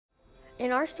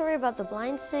In our story about the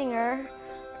blind singer,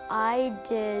 I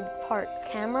did part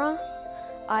camera,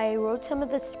 I wrote some of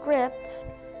the script,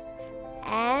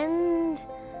 and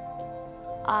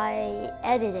I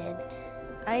edited.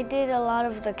 I did a lot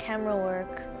of the camera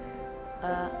work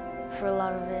for a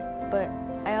lot of it, but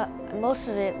most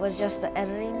of it was just the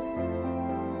editing.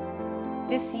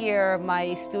 This year,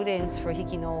 my students for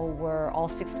HIKI were all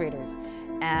 6th graders,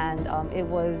 and it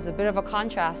was a bit of a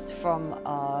contrast from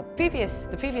the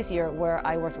previous year where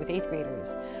I worked with 8th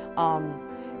graders.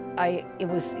 I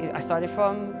started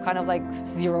from kind of like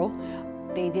zero.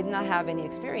 They did not have any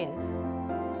experience.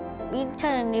 We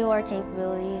kind of knew our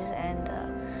capabilities, and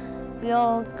we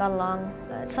all got along.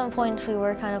 At some point, we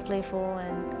were kind of playful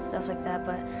and stuff like that,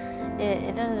 but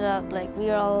it ended up like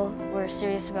we all were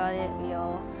serious about it. We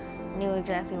all knew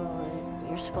exactly what we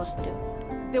were supposed to do.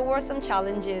 There were some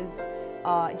challenges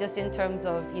just in terms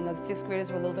of, the 6th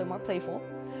graders were a little bit more playful.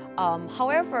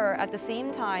 However, at the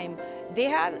same time, they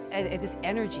had this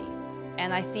energy,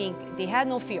 and I think they had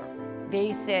no fear.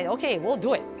 They said, okay, we'll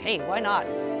do it. Hey, why not?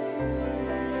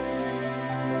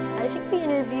 I think the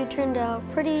interview turned out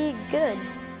pretty good.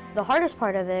 The hardest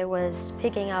part of it was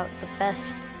picking out the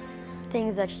best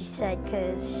things that she said,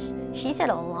 because she said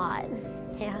a lot,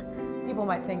 yeah. People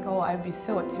might think, oh, I'd be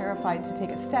so terrified to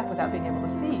take a step without being able to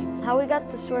see. How we got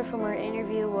the story from our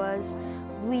interview was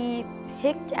we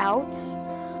picked out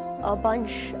a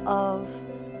bunch of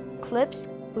clips,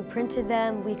 we printed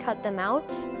them, we cut them out,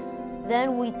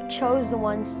 then we chose the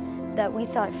ones that we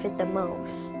thought fit the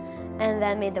most, and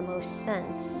that made the most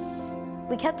sense.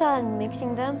 We kept on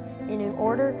mixing them in an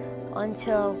order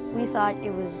until we thought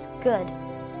it was good,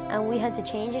 and we had to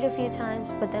change it a few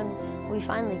times, but then we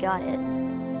finally got it.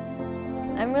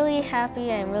 I'm really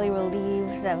happy, I'm really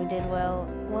relieved that we did well.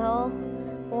 Well,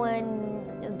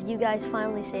 when you guys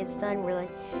finally say it's done, we're like,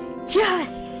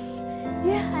 yes!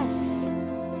 Yes!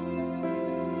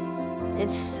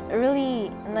 It's a really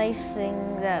nice thing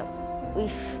that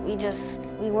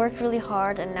we worked really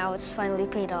hard, and now it's finally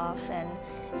paid off, and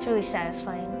it's really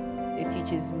satisfying. It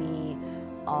teaches me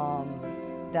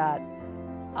that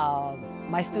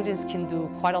my students can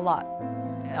do quite a lot.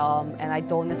 And I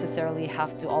don't necessarily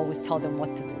have to always tell them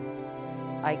what to do.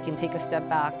 I can take a step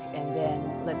back and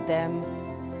then let them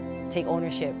take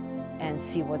ownership and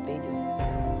see what they do.